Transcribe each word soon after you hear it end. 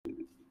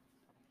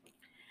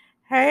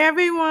Hey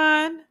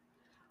everyone,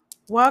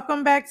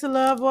 welcome back to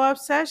Love or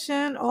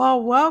Obsession,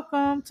 or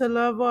welcome to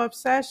Love or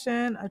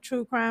Obsession, a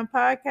true crime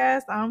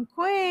podcast. I'm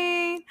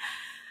Queen.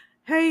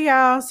 Hey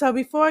y'all, so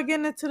before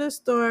getting into the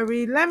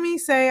story, let me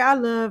say I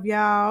love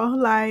y'all.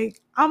 Like,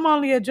 I'm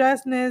only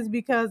addressing this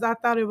because I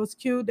thought it was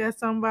cute that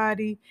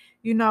somebody,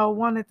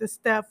 wanted to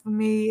step for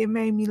me. It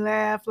made me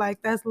laugh.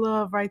 Like, that's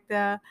love right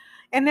there.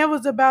 And it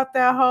was about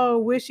that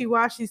whole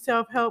wishy-washy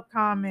self-help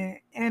comment.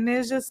 And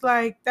it's just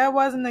like, that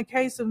wasn't a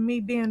case of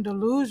me being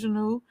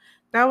delusional.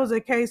 That was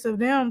a case of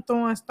them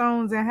throwing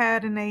stones and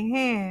hat in their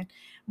hand.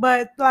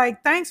 But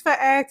like, thanks for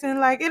asking.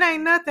 Like, it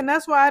ain't nothing.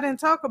 That's why I didn't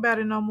talk about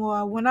it no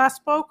more. When I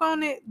spoke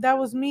on it, that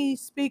was me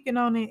speaking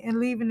on it and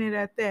leaving it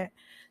at that.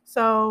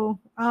 So,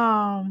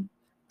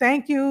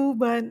 thank you,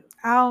 but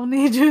I don't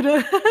need you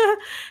to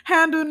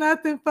handle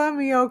nothing for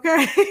me,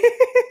 okay?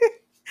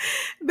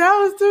 That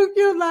was too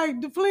cute.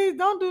 Like, please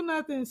don't do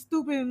nothing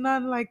stupid and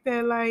nothing like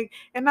that. Like,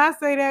 and I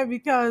say that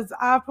because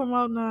I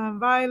promote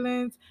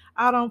nonviolence.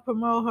 I don't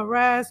promote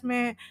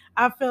harassment.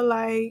 I feel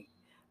like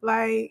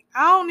I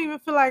don't even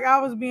feel like I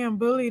was being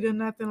bullied or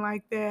nothing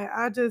like that.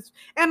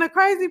 And the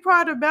crazy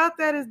part about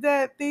that is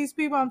that these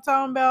people I'm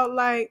talking about,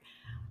 like,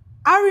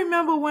 I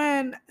remember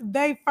when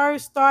they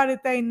first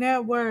started their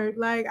network,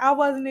 like I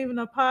wasn't even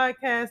a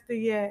podcaster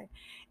yet.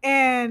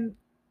 And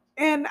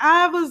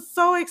I was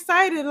so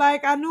excited.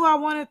 Like, I knew I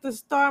wanted to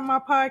start my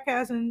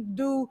podcast and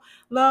do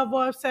Love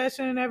or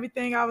Obsession and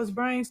everything. I was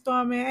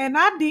brainstorming and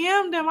I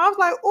DM'd them. I was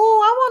like,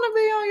 "Oh, I want to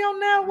be on your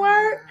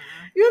network."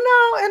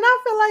 And I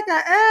feel like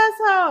an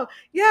asshole.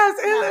 Yes,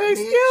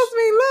 excuse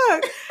me.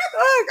 Look,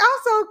 I'm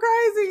so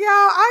crazy,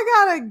 y'all. I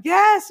got a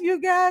guess, you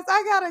guys.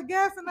 I got a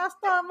guess, and I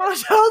start my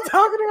show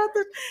talking about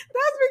this.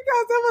 That's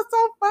because it was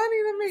so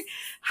funny to me.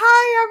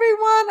 Hi,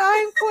 everyone.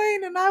 I'm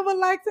Queen, and I would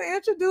like to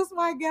introduce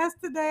my guest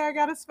today. I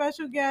got a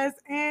special guest,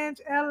 Ange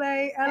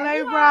LA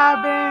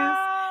Robbins.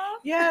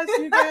 Yes,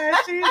 you guys.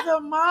 She's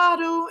a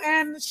model,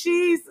 and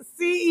she's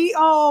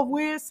CEO of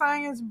Weird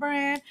Science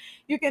Brand.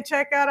 You can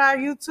check out our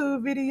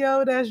YouTube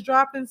video that's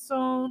dropping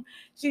soon.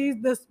 She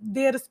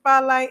did a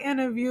spotlight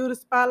interview. The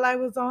spotlight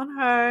was on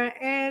her.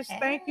 And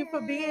thank you for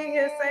being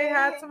here. Say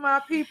hi to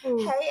my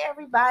people. Hey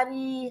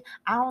everybody.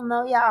 I don't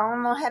know y'all. I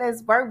don't know how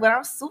this works, but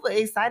I'm super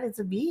excited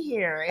to be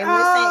here and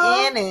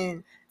listen in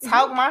and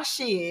talk my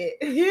shit.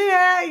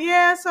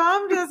 Yeah. So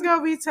I'm just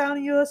gonna be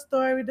telling you a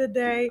story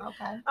today.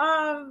 Okay.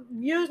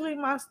 Usually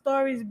my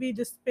stories be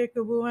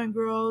despicable and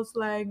gross,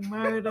 like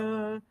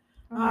murder,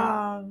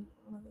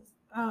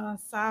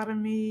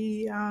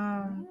 sodomy,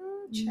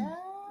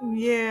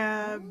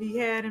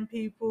 beheading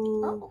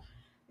people,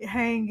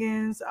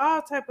 hangings,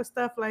 all type of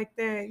stuff like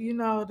that.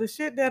 The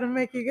shit that'll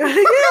make you go, yeah,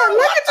 look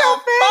at your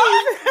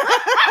face.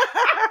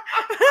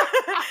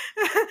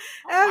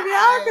 If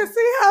y'all can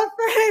see her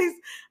face,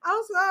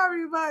 I'm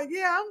sorry, but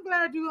yeah, I'm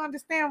glad you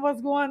understand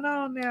what's going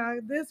on now.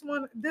 This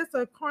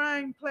a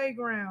crime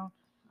playground.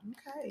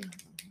 Okay.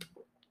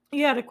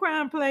 Yeah, the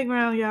crime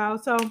playground, y'all.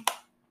 So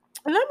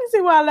let me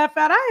see where I left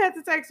out. I had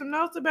to take some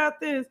notes about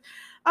this.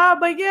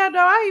 But yeah, though,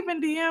 I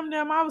even DM'd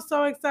them. I was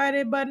so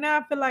excited, but now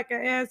I feel like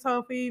an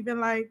asshole for even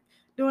like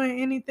doing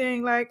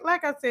anything. Like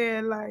I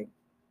said, like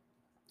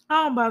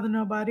I don't bother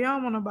nobody. I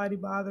don't want nobody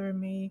bothering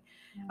me.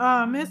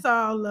 It's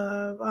all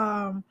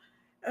love.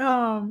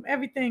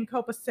 Everything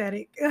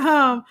copacetic.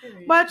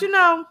 But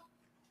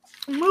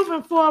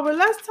moving forward,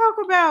 let's talk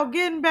about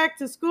getting back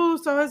to school.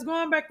 So it's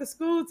going back to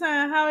school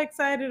time. How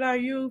excited are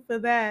you for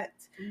that?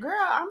 Girl,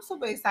 I'm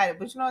super excited,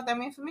 but you know what that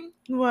means for me?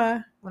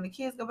 What? When the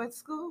kids go back to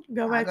school,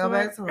 go back to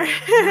work.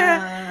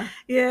 Yeah,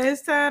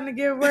 it's time to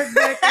get work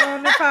back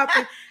on the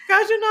popping.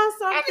 Cause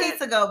something. I need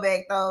to go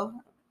back though.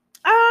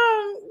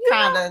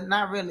 Kinda,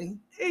 not really.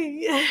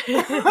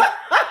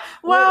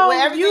 Well, with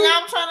everything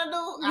I'm trying to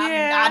do,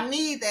 I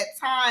need that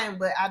time,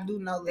 but I do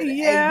know that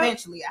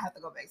eventually I have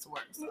to go back to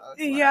work. So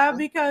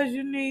because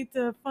you need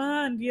to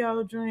fund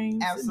your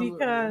dreams. Absolutely.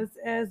 Because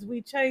as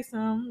we chase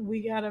them,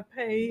 we gotta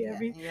pay you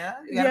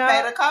gotta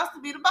pay the cost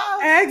to be the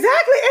boss.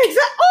 Exactly.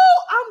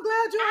 Oh, I'm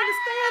glad you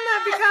understand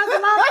that because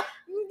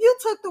you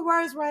took the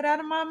words right out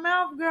of my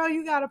mouth, girl.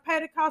 You gotta pay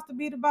the cost to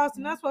be the boss,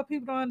 and that's what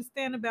people don't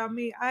understand about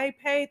me. I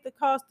paid the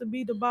cost to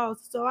be the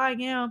boss, so I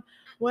am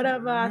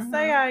whatever I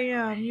say I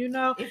am.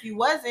 If you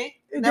wasn't,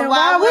 then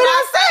why would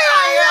I say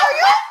I am?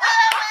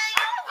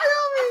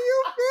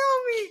 You feel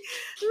me?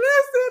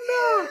 Listen,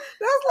 no.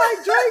 That's like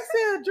Drake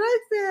said.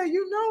 Drake said,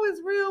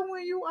 it's real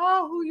when you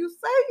are who you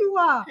say you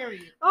are.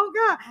 Period. Oh,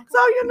 God. Okay. So,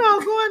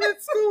 going to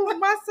school,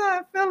 my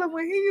son Philip,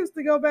 when he used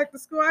to go back to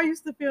school, I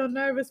used to feel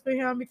nervous for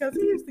him because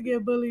he used to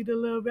get bullied a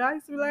little bit. I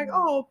used to be like,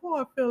 oh,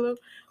 poor Philip.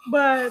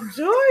 But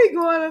Joy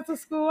going into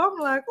school, I'm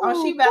like,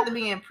 oh, she about to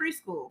be in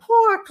preschool.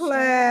 Poor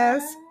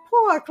class.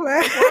 Mamita.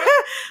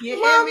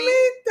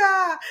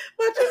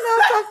 But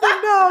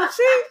something, though.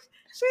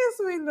 She's a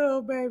sweet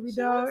little baby,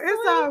 dog.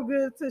 It's all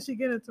good till she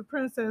get into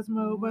princess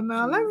mode. But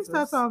now, let me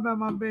stop talking about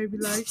my baby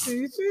like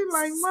she's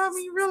like,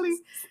 mommy, really,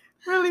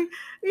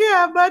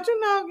 yeah. But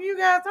you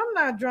guys, I'm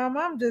not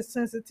drama. I'm just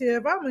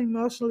sensitive. I'm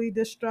emotionally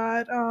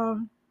distraught.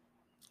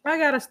 I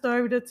got a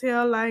story to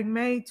tell. Like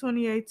May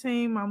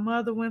 2018, my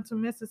mother went to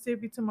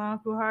Mississippi to my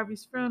Uncle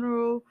Harvey's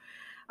funeral.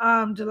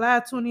 July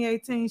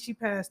 2018, she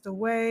passed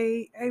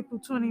away. April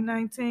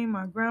 2019,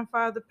 my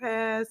grandfather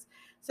passed.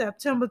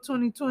 September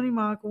 2020,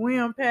 my Uncle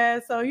William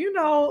passed. So,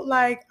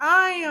 like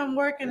I am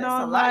working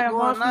on my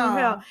emotional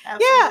health.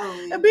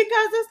 Absolutely. Yeah,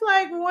 because it's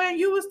like when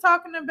you was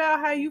talking about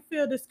how you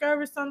feel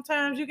discouraged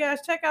sometimes, you guys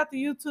check out the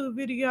YouTube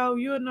video.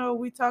 You'll know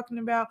we talking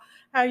about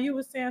how you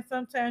were saying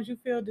sometimes you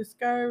feel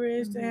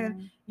discouraged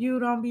and you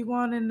don't be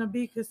wanting to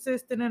be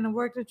consistent in the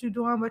work that you're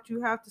doing, but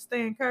you have to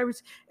stay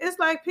encouraged. It's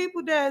like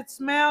people that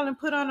smile and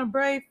put on a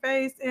brave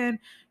face and,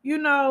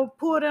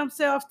 pull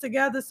themselves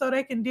together so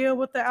they can deal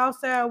with the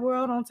outside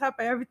world on top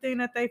of everything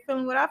that they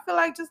feeling with. I feel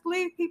like just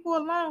leave people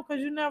alone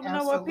because you never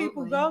know what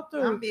people go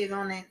through. I'm big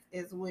on that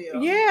as well.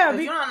 Yeah.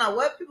 Because you don't know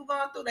what people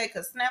going through. They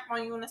could snap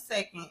on you in a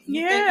second.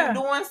 You think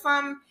you're doing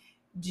something,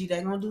 gee,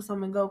 they gonna do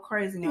something and go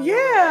crazy on your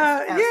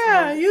ass.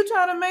 Yeah. You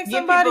try to make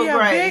somebody a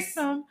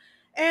victim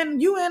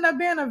and you end up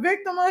being a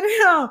victim of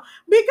them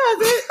because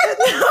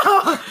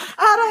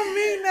I don't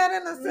mean that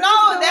in a sense.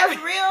 No,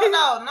 that's real.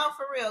 No,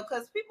 for real.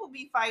 Because people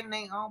be fighting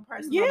their own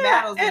personal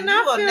battles and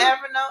you will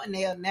never know and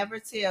they'll never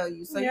tell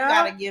you. So you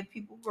gotta give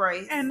people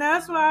grace. And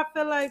that's why I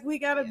feel like we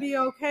gotta be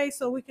okay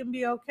so we can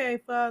be okay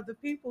for other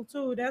people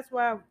too. That's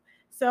why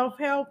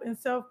self-help and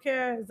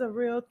self-care is a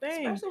real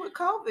thing. Especially with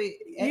COVID.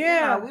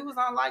 Yeah. We was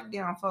on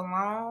lockdown for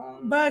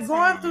long. But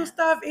going through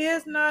stuff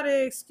is not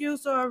an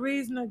excuse or a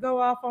reason to go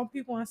off on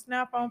people and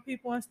snap on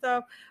people and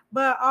stuff.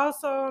 But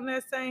also on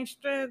that same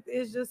strength,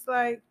 it's just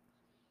like,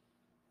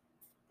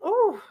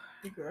 ooh.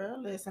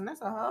 Girl, listen,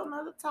 that's a whole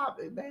nother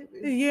topic, baby.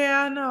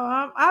 Yeah, I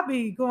know. I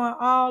be going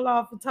all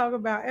off and talk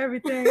about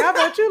everything. I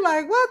bet you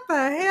like, what the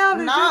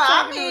hell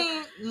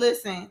is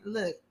listen,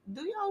 look,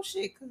 do your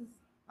shit, because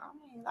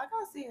like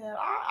I said,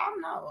 I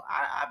know.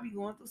 I be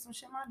going through some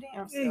shit my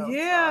damn self.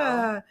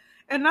 Yeah. So.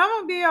 And I'm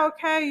going to be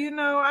okay.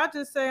 I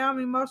just say I'm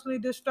emotionally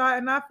distraught.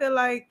 And I feel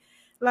like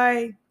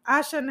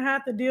I shouldn't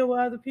have to deal with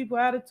other people's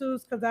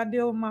attitudes because I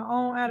deal with my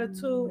own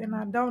attitude and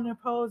I don't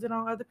impose it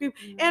on other people.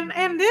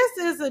 And this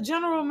is a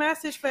general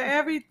message for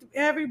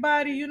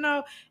everybody.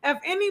 If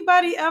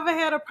anybody ever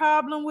had a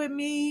problem with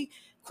me,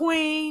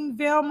 Queen,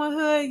 Thelma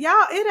Hood,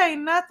 y'all, it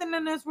ain't nothing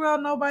in this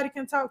world nobody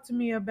can talk to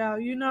me about.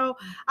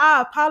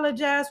 I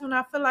apologize when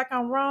I feel like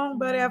I'm wrong,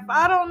 but if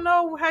I don't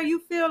know how you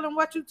feel and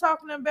what you're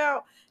talking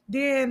about,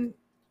 then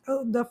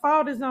the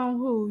fault is on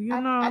who,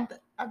 I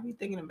be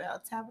thinking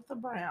about Tabitha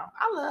Brown.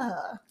 I love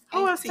her.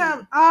 Who is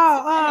Tabitha?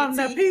 Oh,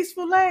 the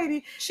peaceful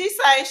lady. She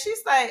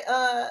say,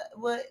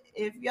 well,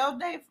 if your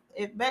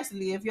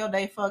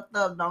day fucked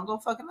up, don't go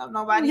fucking up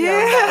nobody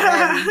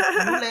else.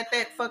 You let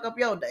that fuck up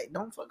your day.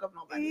 Don't fuck up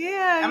nobody.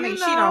 Yeah, she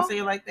don't say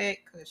it like that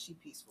because she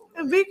peaceful.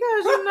 Because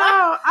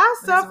I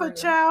suffered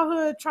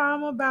childhood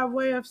trauma by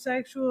way of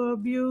sexual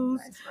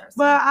abuse,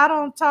 but I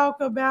don't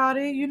talk about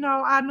it.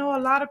 I know a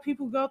lot of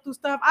people go through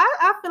stuff.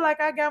 I feel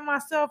like I got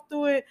myself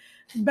through it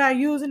by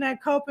using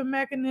that coping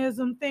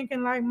mechanism,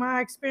 thinking like my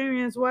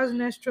experience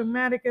wasn't as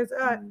traumatic as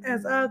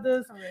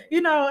others. Correct.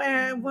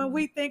 And when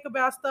we think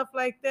about stuff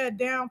like that,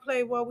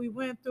 downplay what we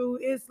went through,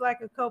 it's like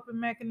a coping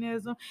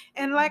mechanism.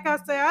 And like I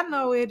say, I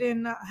know it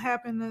didn't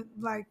happen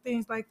like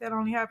things like that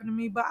only happen to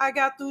me, but I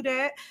got through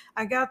that.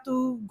 I got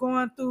through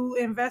going through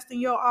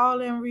investing your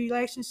all in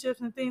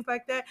relationships and things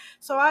like that.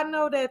 So I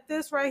know that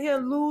this right here,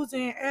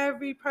 losing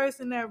every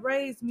person that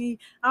raised me,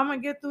 I'm gonna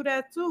get through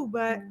that too.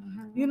 But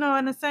in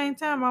the same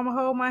time, I'm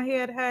gonna hold my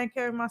head high and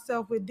carry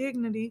myself with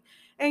dignity.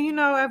 And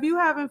if you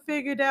haven't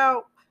figured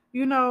out,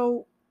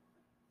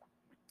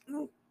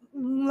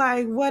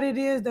 like what it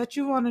is that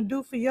you want to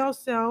do for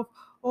yourself,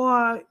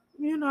 or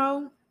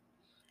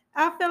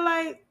I feel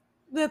like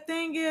the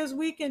thing is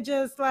we can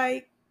just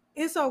like,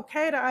 it's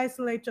okay to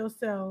isolate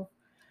yourself.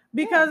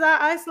 Because I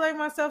isolate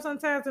myself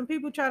sometimes and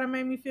people try to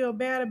make me feel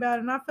bad about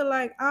it. And I feel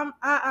like I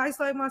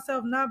isolate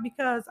myself not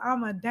because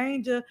I'm a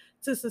danger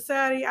to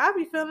society. I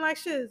be feeling like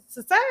shit,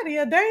 society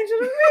a danger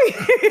to me.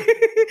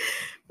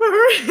 For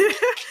real.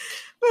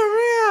 For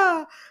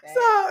real.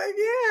 So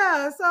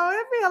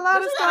it be a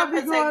lot of stuff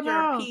be going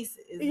on. Peace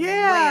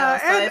well.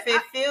 So if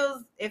it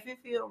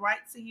feels right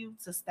to you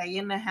to stay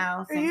in the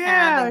house and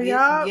kind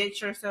of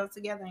get yourself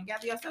together and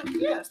gather yourself,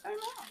 stay home.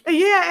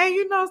 Yeah,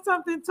 and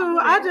something too.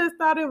 I just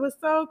thought it was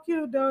so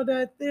cute though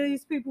that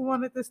these people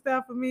wanted to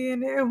step for me.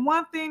 And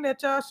one thing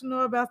that y'all should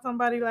know about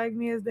somebody like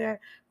me is that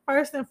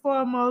first and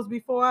foremost,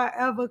 before I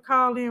ever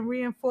call in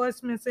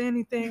reinforcements or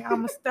anything,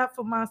 I'm a step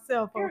for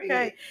myself.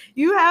 Okay,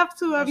 you have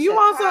to. If you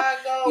want some,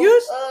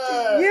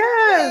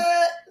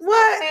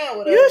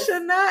 you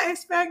should not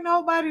expect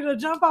nobody to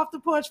jump off the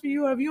porch for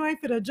you if you ain't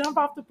finna jump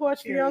off the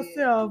porch for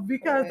yourself.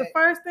 Because the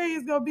first thing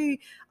is gonna be,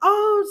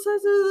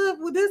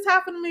 oh, this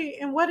happened to me,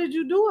 and what did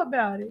you do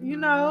about it?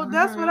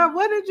 That's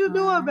what did you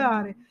do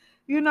about it?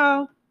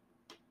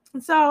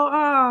 So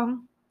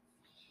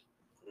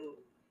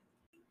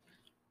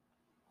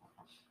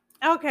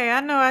Okay, I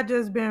know I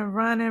just been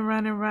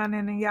running,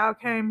 and y'all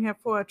came here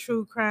for a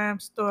true crime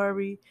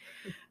story.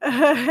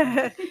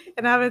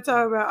 And I've been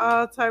talking about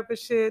all type of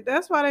shit.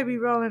 That's why they be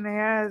rolling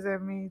their eyes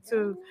at me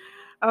too.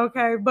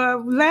 Okay,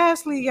 but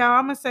lastly, y'all,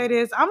 I'm gonna say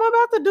this. I'm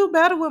about to do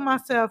better with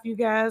myself, you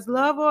guys.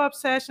 Love or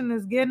Obsession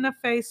is getting a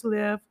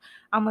facelift.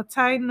 I'm gonna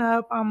tighten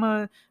up. I'm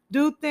gonna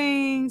do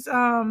things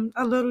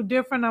a little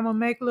different. I'm gonna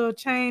make little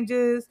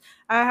changes.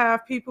 I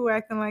have people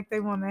acting like they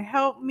want to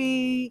help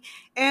me,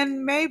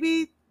 and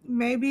maybe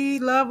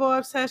Love or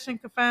Obsession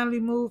can finally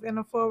move in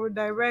a forward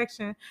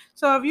direction.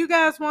 So if you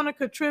guys want to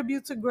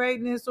contribute to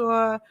greatness,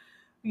 or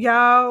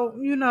y'all,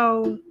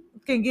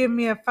 can give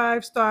me a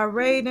 5-star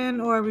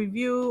rating or a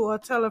review, or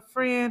tell a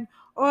friend,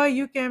 or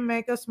you can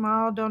make a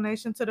small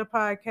donation to the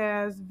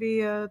podcast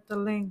via the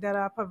link that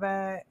I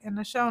provide in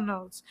the show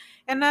notes.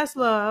 And that's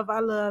love.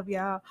 I love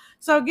y'all.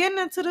 So getting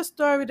into the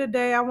story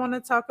today, I want to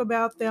talk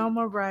about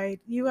Thelma Wright.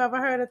 You ever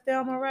heard of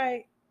Thelma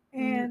Wright?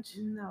 And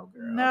no,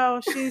 girl.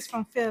 No, she's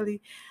from Philly.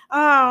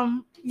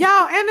 Y'all,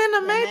 and in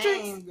the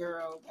Matrix, name,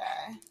 girl,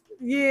 guy.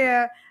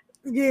 Yeah.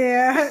 By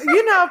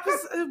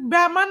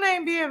my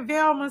name being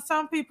Velma,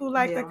 some people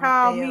like to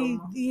call me.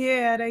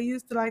 Yeah, they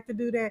used to like to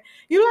do that.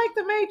 You like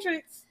the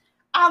Matrix?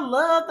 I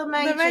love the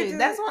Matrix.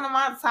 That's one of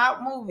my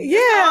top movies. Yeah,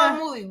 it's not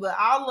a movie, but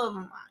all of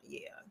them.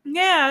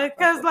 Yeah,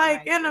 because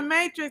like in the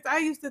Matrix, I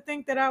used to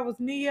think that I was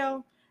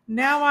Neo.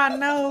 Now I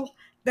know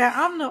that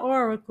I'm the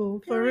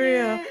Oracle. For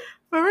real,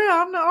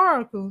 I'm the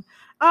Oracle.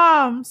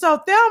 So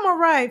Thelma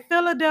Wright,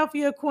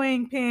 Philadelphia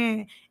Queen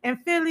Pen. In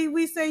Philly,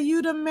 we say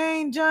you the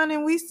main John,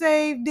 and we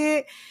saved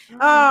it.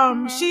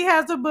 She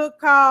has a book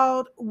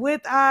called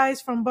With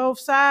Eyes from Both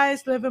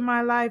Sides, Living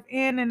My Life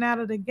in and Out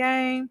of the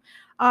Game.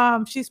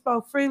 She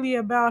spoke freely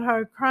about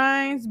her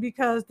crimes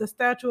because the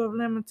statute of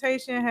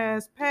limitation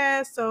has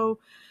passed. So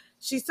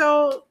she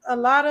sold a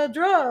lot of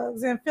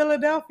drugs in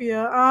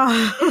Philadelphia.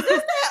 Is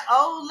this that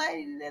old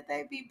lady that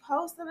they be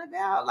posting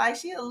about? Like,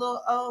 she a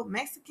little old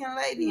Mexican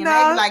lady, and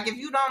they be like, if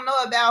you don't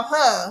know about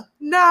her,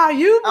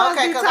 you must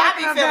be because I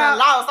be feeling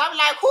lost. I'm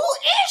like, who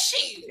is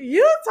she?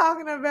 You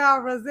talking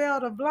about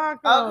Griselda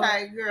Blanco?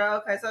 Okay, girl.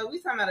 Okay, so we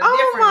talking about a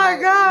different. Oh my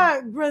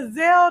God,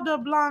 Griselda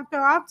Blanco!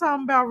 I'm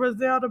talking about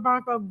Griselda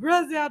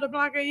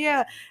Blanco.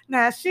 Yeah.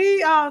 Now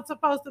she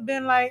supposed to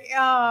been like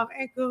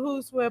in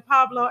cahoots with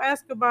Pablo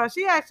Escobar.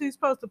 She actually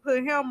supposed to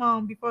put him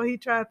on before he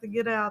tried to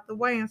get out the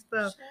way and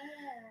stuff.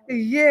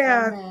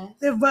 Yeah,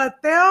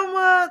 but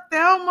Thelma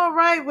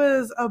Wright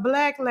was a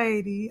black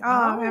lady.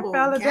 In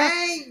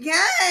Philadelphia. Gang.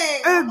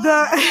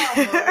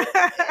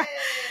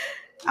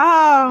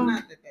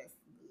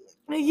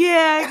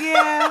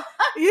 Yeah.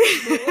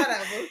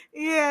 Whatever.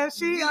 Yeah,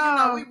 she.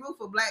 We root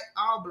for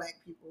all black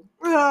people.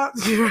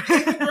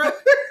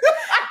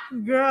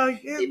 Girl,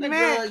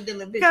 man,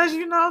 because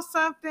you know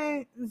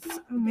something,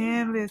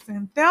 man.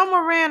 Listen,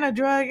 Thelma ran a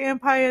drug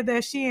empire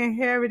that she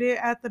inherited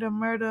after the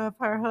murder of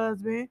her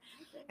husband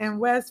in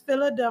West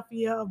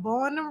Philadelphia.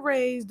 Born and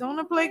raised on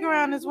the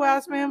playground is where I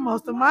spend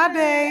most of my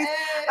days.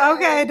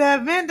 Okay, the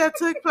event that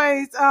took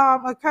place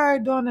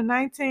occurred during the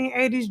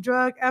 1980s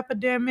drug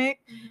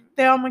epidemic.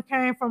 Thelma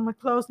came from a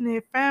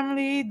close-knit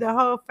family. The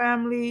whole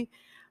family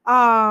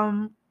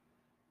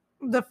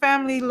the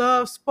family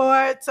loved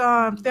sports.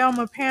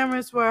 Thelma's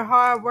parents were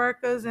hard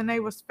workers and they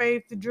was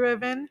faith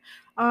driven.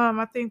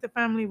 I think the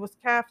family was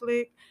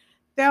Catholic.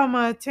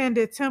 Thelma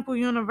attended Temple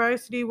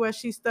University where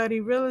she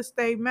studied real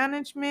estate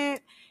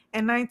management.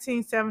 In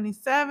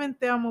 1977,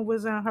 Thelma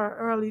was in her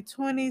early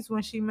 20s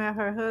when she met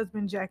her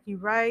husband, Jackie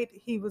Wright.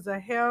 He was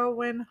a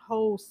heroin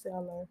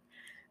wholesaler.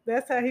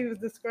 That's how he was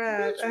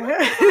described.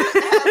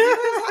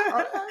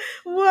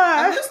 What?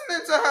 I'm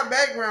listening to her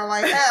background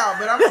like how,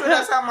 but I'm sure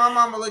that's how my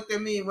mama looked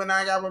at me when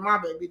I got with my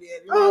baby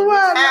daddy.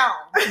 What?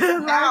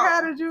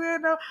 How did you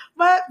end up?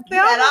 But you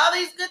had all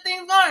these good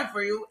things going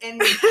for you,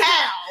 and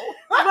how?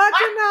 But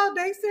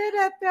they said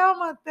that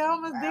Thelma's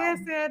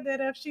dad said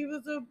that if she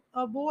was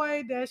a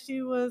boy, that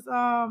she was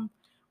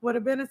would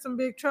have been in some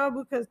big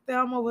trouble because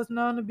Thelma was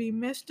known to be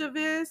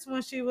mischievous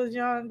when she was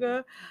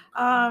younger.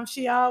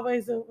 She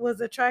always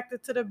was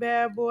attracted to the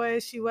bad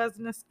boys. She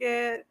wasn't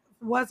afraid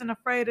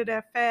of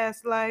that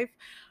fast life.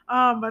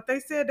 But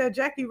they said that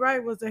Jackie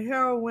Wright was a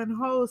heroin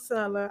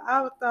wholesaler.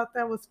 I thought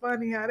that was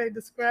funny how they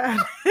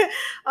described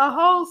a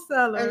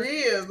wholesaler. It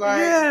is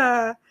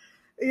like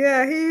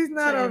yeah, he's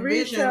not a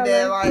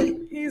retailer.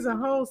 He's a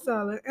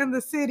wholesaler in the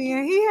city,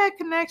 and he had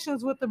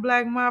connections with the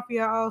Black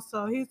Mafia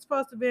also. He's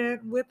supposed to be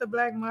with the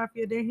Black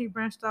Mafia, then he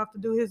branched off to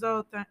do his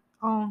own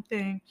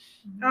thing.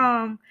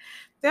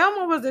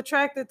 Thelma was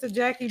attracted to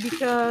Jackie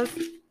because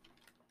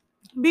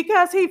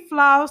he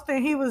flossed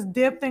and he was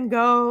dipped in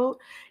gold.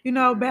 You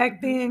know,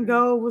 back then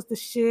gold was the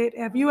shit.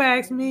 If you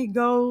ask me,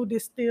 gold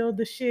is still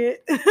the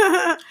shit. When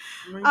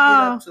you get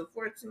up to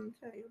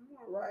 14K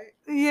more, right?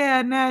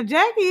 Yeah, now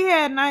Jackie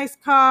had nice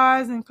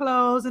cars and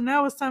clothes, and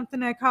that was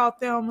something that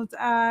caught Thelma's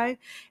eye.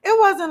 It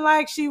wasn't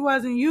like she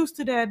wasn't used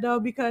to that though,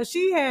 because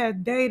she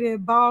had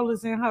dated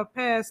ballers in her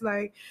past.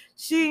 Like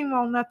she didn't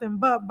want nothing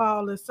but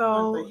ballers.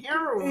 So the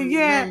heroin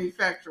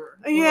manufacturer.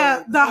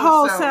 Yeah, the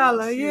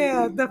wholesaler.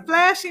 Yeah, the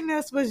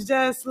flashiness was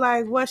just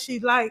like what she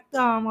liked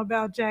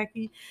about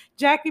Jackie.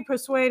 Jackie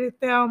persuaded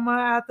Thelma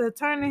after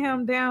turning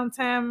him down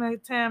time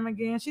and time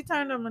again. She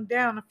turned him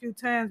down a few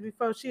times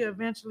before she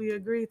eventually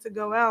agreed to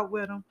go out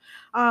with him.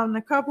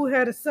 The couple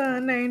had a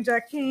son named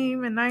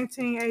Jakeem in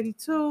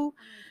 1982.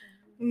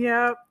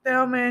 Yep,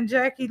 Thelma and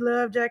Jackie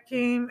loved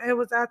Jakeem. It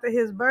was after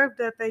his birth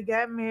that they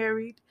got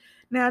married.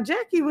 Now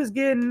Jackie was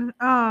getting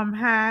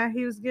high.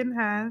 He was getting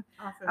high.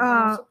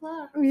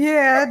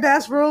 Yeah,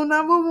 that's rule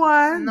number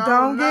one.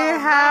 Don't get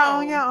high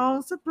on your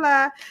own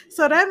supply.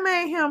 So that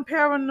made him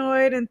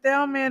paranoid, and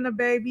Thelma and the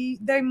baby,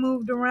 they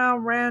moved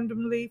around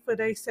randomly for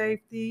their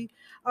safety,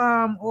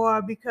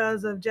 or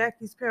because of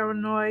Jackie's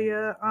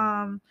paranoia.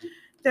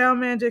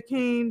 Thelma and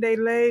Jakeem, they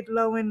laid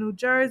low in New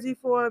Jersey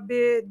for a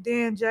bit.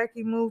 Then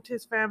Jackie moved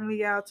his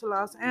family out to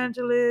Los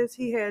Angeles.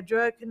 He had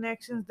drug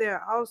connections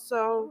there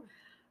also.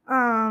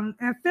 And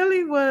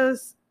Philly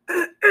was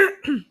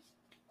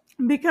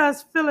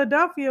because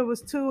Philadelphia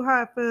was too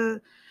hot for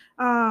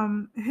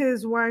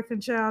his wife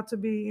and child to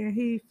be, and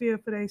he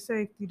feared for their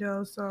safety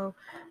though. So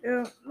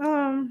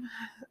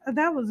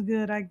that was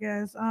good, I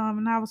guess.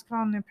 And I was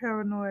calling it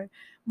paranoid.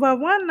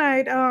 But one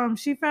night,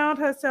 she found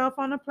herself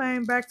on a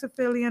plane back to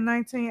Philly in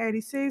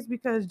 1986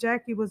 because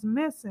Jackie was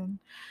missing.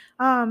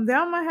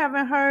 Thelma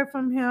haven't heard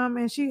from him,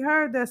 and she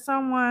heard that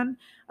someone,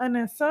 an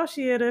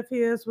associate of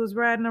his, was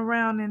riding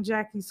around in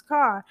Jackie's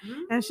car.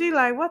 And she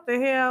like, what the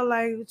hell?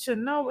 Like, should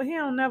know he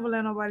don't never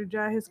let nobody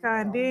drive his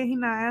car. And then he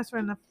not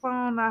answering the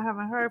phone. I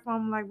haven't heard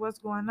from him. Like, what's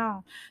going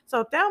on?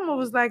 So Thelma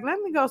was like, let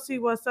me go see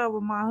what's up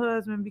with my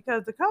husband,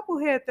 because the couple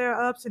had their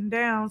ups and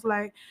downs.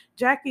 Like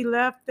Jackie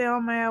left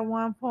Thelma at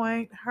one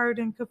point, hurt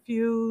and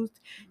confused.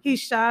 He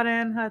shot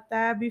her in her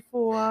thigh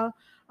before.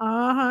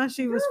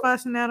 She was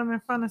fussing at him in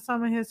front of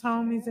some of his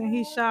homies, and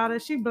he shot her.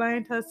 She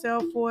blamed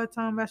herself for it,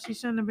 talking about she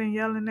shouldn't have been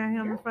yelling at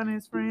him in front of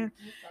his friends.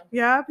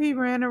 Yep, he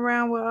ran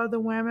around with other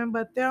women,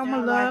 but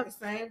Thelma loved the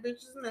same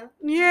bitches now.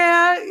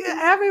 Yeah,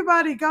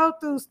 everybody go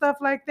through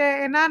stuff like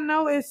that, and I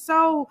know it's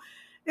so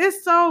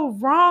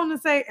wrong to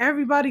say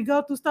everybody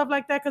go through stuff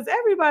like that, because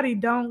everybody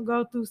don't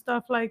go through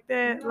stuff like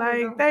that. No,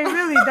 like they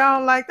really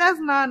don't. Like that's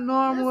not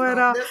normal at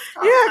all.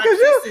 Yeah, because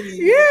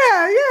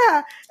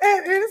yeah,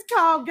 and it's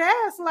called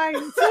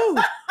gaslighting too.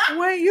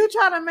 When you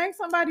try to make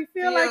somebody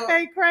feel like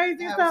they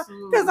crazy and stuff.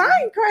 Because I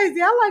ain't crazy.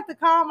 I like to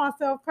call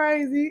myself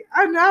crazy.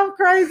 I'm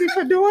crazy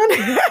for doing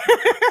it.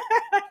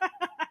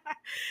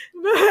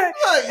 But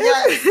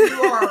yes,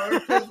 you are.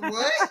 Because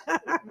what?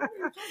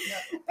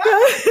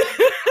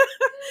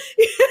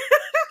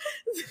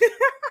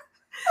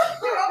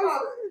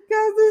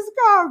 Because it's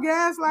called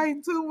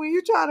gaslighting too. When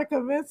you try to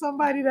convince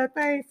somebody that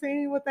they ain't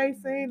seen what they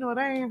seen, or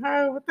they ain't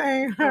heard what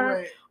they ain't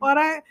heard,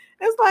 or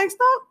it's like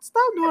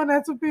stop doing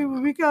that to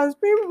people, because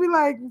people be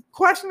like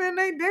questioning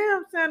their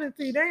damn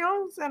sanity, their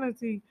own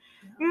sanity,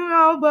 you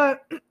know.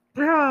 But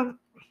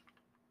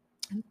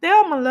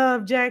Thelma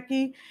loved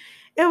Jackie.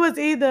 It was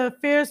either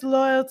fierce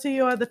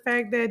loyalty or the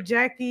fact that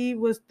Jackie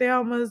was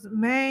Thelma's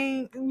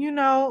main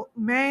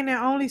and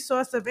only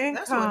source of income.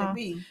 That's what it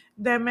be.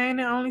 That main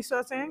and only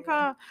source of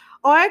income.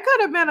 Or it could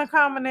have been a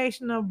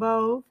combination of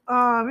both.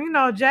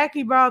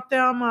 Jackie brought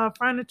Thelma a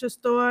furniture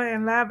store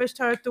and lavished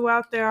her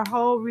throughout their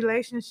whole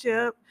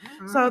relationship.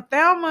 Mm-hmm. So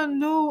Thelma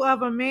knew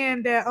of a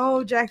man that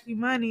owed Jackie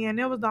money, and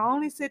it was the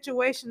only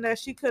situation that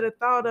she could have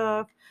thought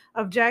of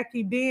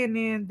Jackie being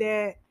in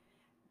that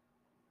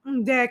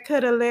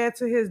could have led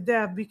to his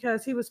death,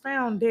 because he was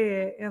found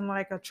dead in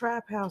like a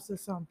trap house or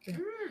something.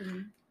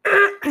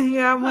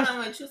 Yeah,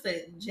 what you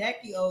said,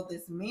 Jackie owed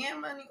this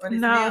man money, or this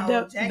man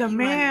owed Jackie the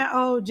man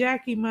money? owed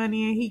Jackie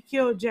money, and he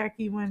killed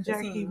Jackie when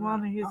Jackie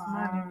wanted his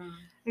money.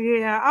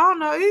 Yeah, I don't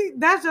know.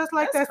 That's just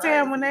like that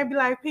saying when they be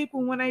like,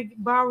 people when they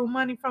borrow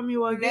money from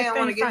you or they don't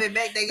want to give it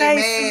back, they get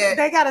mad.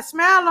 They got a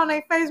smile on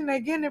their face when they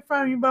getting it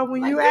from you, but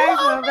when you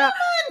ask them about,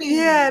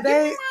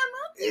 they.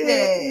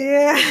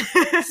 Yeah.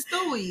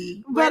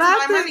 Stewie. But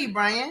my money,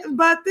 Brian.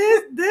 But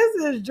this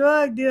is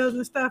drug deals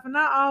and stuff, and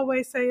I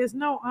always say it's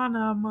no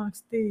honor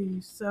amongst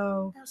thieves.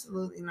 So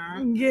absolutely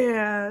not.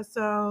 Yeah.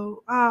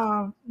 So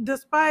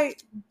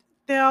despite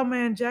Thelma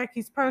and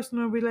Jackie's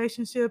personal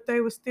relationship,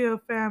 they were still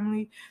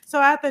family. So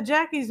after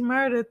Jackie's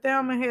murder,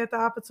 Thelma had the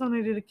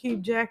opportunity to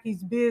keep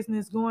Jackie's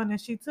business going,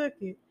 and she took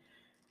it.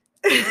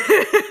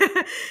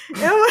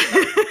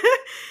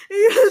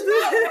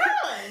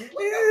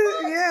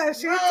 Yeah,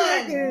 she Run.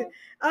 took it.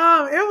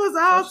 It was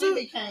all So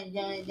she became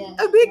gang.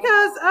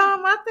 because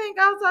I think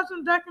I was watching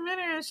a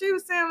documentary and she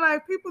was saying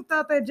like people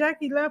thought that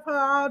Jackie left her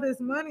all this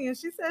money and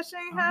she said she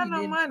ain't had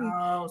no money.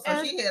 Oh, so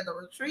and she had to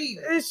retrieve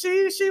it. And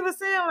she was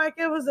saying like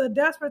it was a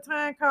desperate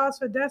time calls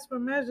for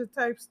desperate measure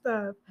type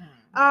stuff.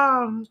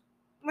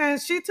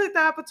 And she took the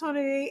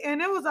opportunity and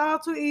it was all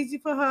too easy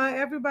for her.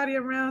 Everybody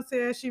around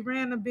said she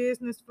ran the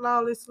business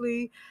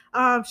flawlessly.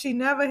 She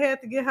never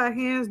had to get her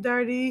hands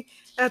dirty.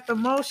 At the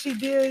most she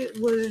did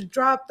was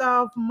dropped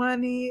off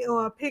money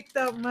or picked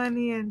up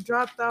money and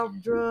dropped off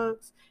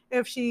drugs,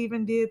 if she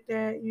even did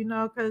that,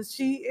 because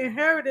she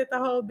inherited the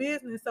whole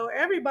business. So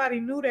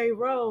everybody knew their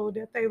role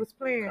that they was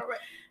playing.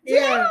 Correct.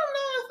 Yeah. I don't know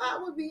if I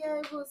would be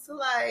able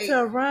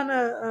to run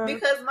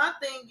because my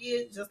thing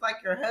is just like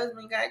your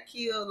husband got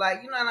killed,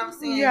 like, you know what I'm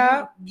saying?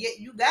 Yeah.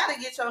 You gotta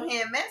get your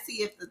hand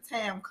messy if the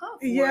time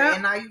comes for Yeah. it.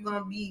 And are you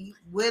gonna be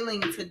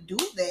willing to do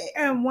that?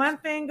 And one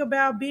thing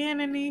about being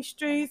in these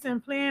streets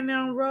and playing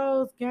them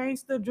roles,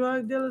 gangster,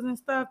 drug dealers and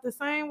stuff, the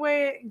same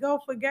way it go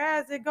for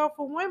guys, it go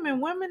for women.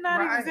 Women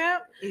not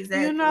exempt.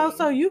 Exactly.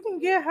 So you can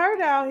get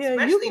hurt out here.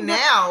 Especially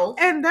now.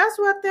 And that's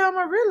what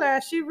Thelma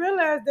realized. She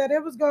realized that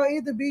it was going to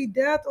either be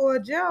death or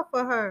jail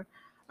for her.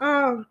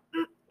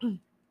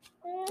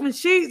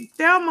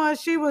 Thelma,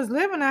 she was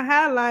living a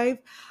high life.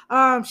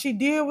 She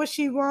did what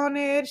she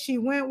wanted. She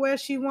went where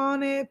she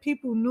wanted.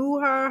 People knew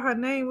her. Her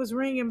name was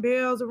ringing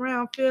bells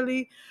around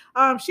Philly.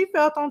 She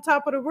felt on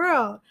top of the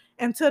world.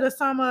 Until the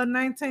summer of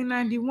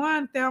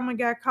 1991, Thelma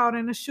got caught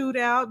in a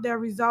shootout that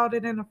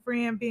resulted in a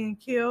friend being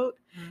killed.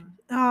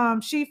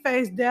 She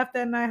faced death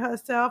that night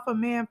herself. A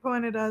man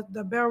pointed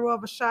the barrel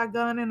of a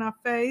shotgun in her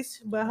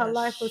face, but her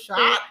life was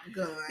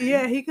shotgun.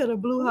 Yeah, he could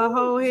have blew her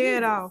whole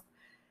head off.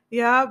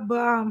 Yeah,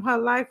 but her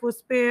life was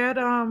spared.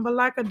 But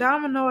like a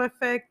domino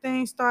effect,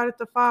 things started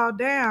to fall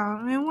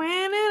down. And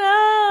when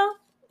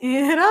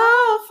it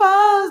all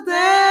falls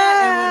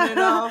down. And when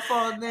it all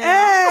falls down,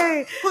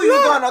 hey, who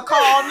you gonna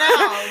call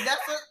now?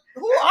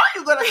 Who are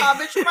you gonna call?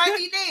 Bitch, you might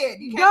be dead.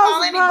 You can't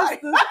call anybody.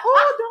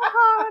 Oh, don't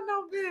call her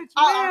no bitch.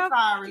 Oh, I'm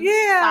sorry.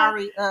 Yeah.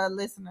 Sorry,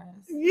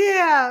 listeners.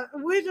 Yeah,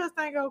 we just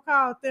ain't gonna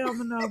call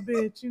Thelma no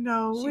bitch.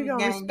 We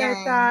gonna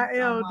respect our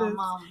elders.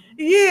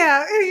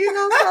 Yeah,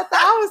 so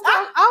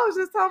I was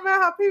just talking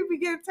about how people be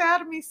getting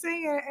tired of me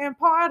singing, and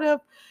part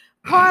of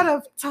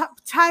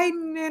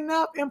tightening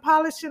up and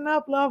polishing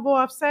up Love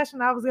or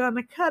Obsession, I was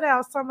gonna cut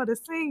out some of the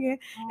singing,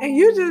 and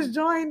you just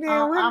joined in.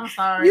 I'm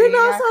sorry. Something.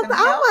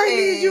 I might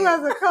need you as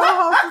a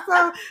co-host or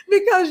something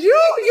because you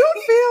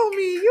feel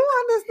me. You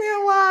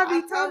understand why I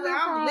be talking from.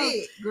 I'm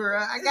lit,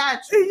 girl. I got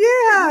you.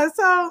 Yeah.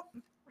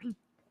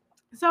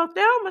 So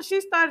Thelma,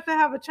 she started to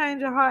have a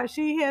change of heart.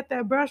 She had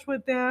that brush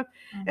with death,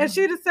 and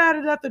she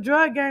decided that the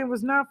drug game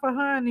was not for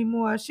her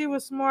anymore. She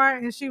was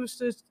smart and she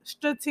was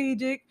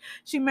strategic.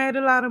 She made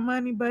a lot of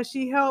money, but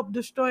she helped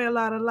destroy a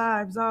lot of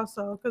lives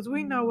also, because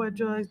we know what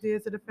drugs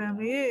did to the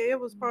family. It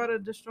was part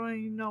of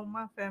destroying,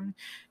 my family.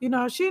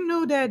 She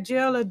knew that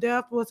jail or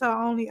death was her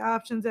only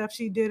options if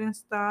she didn't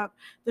stop.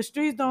 The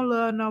streets don't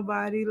love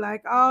nobody.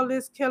 Like all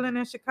this killing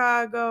in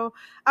Chicago,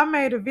 I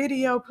made a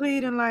video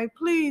pleading like,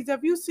 please,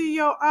 if you see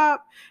your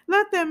op,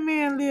 let that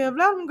man live.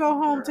 Let him go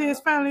home to his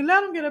family.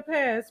 Let him get a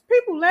pass.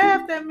 People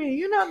laughed at me.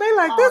 They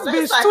like, this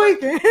bitch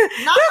tweaking.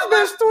 This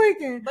bitch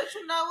tweaking. But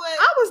you know what?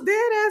 I was dead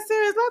ass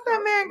serious. Let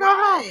that man go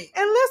home.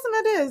 And listen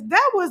to this.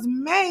 That was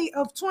May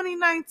of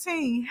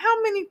 2019.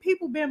 How many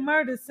people been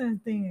murdered since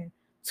then?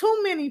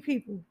 Too many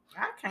people.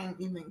 I can't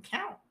even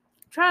count.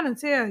 Trying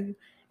to tell you.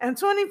 In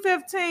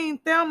 2015,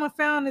 Thelma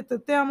founded the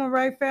Thelma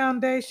Wright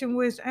Foundation,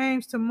 which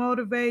aims to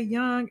motivate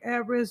young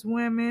at-risk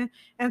women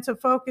and to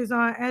focus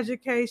on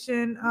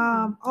education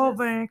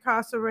over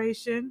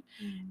incarceration,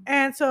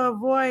 and to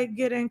avoid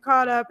getting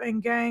caught up in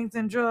gangs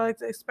and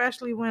drugs,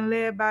 especially when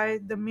led by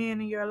the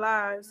men in your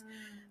lives.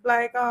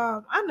 Like,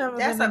 I never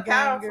That's been a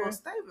powerful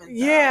statement. Though.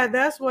 Yeah,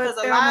 that's what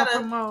Thelma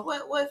promotes.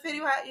 What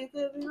 50 Watt, you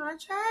could be my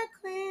track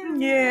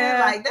queen.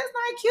 Yeah. Like, that's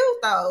not cute,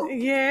 though.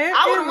 Yeah.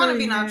 I wouldn't want to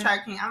be no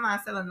track queen. I'm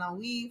not selling no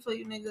weed for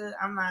you, nigga.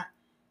 I'm not.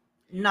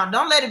 No,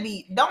 don't let it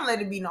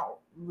be no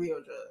real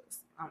drugs.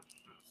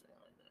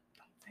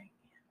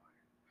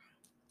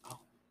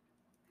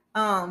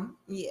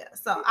 Yeah,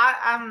 so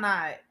I'm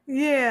not.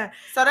 Yeah.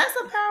 So that's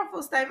a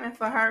powerful statement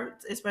for her,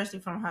 especially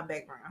from her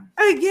background.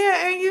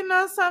 Yeah,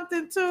 and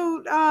something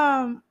too,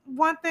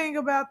 one thing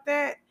about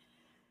that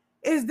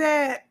is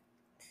that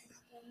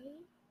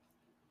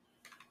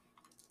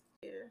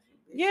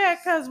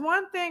because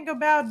one thing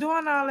about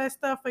doing all that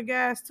stuff for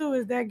guys too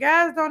is that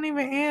guys don't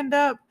even end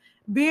up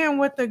being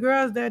with the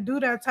girls that do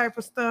that type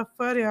of stuff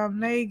for them.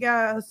 They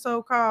got a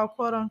so-called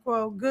quote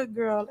unquote good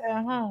girl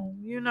at home,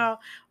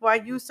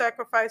 while you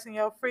sacrificing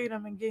your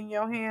freedom and getting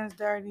your hands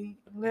dirty,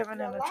 living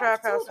in a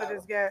trap house with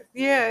this guy.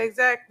 Yeah,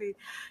 exactly.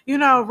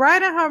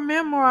 Writing her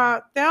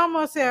memoir,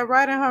 Thelma said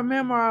writing her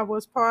memoir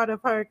was part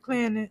of her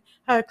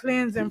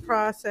cleansing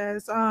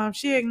process.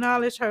 She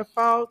acknowledged her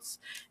faults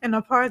and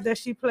the part that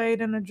she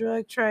played in the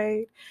drug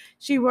trade.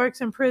 She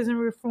works in prison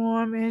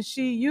reform, and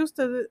she used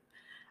to,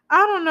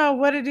 I don't know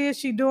what it is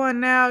she doing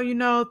now.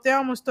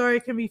 Thelma's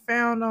story can be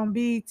found on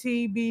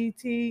BT.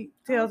 BT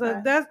tells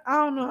her that's, I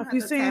don't know if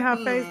you've seen her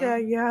face there.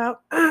 Yeah.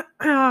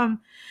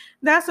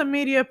 That's a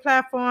media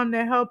platform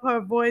that help her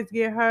voice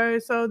get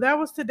heard. So that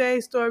was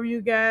today's story,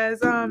 you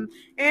guys. And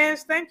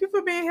thank you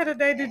for being here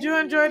today. Did you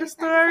enjoy the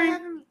story?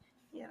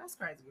 Yeah, that's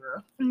crazy,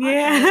 girl.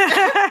 Yeah.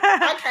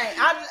 I can't.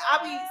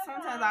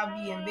 Sometimes I'll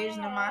be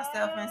envisioning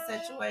myself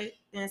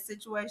in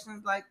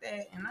situations like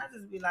that, and I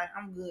just be like,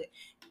 I'm good.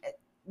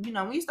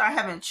 When you start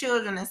having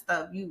children and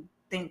stuff, you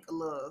think a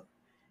little.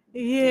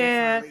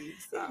 Yeah,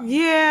 so.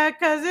 Yeah,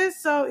 because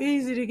it's so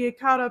easy to get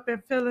caught up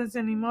in feelings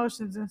and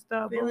emotions and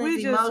stuff. Feelings, but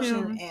we just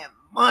emotions, and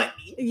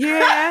money.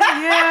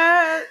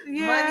 Yeah.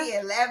 Money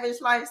and lavish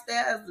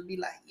lifestyles to be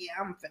like, yeah,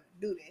 I'm finna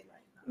do that.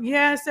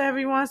 Yes,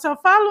 everyone. So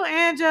follow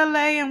Angela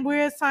and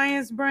Weird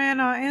Science Brand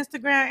on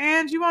Instagram.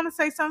 And you want to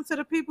say something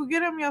to the people?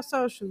 Get them your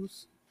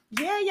socials.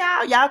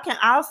 Yeah, y'all can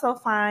also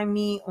find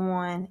me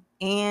on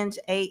Ange,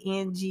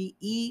 ANGE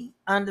 _L_A_.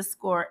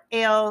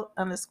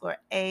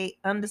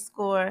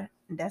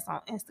 That's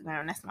on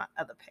Instagram. That's my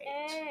other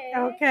page.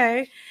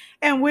 Okay.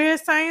 And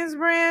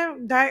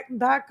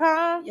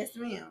WeirdScienceBrand.com? Yes,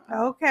 ma'am.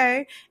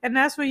 Okay. And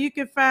that's where you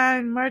can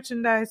find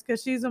merchandise,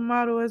 because she's a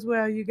model as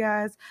well, you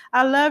guys.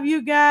 I love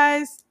you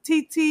guys.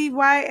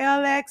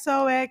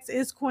 TTYLXOX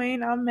is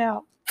Queen. I'm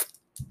out.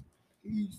 Peace.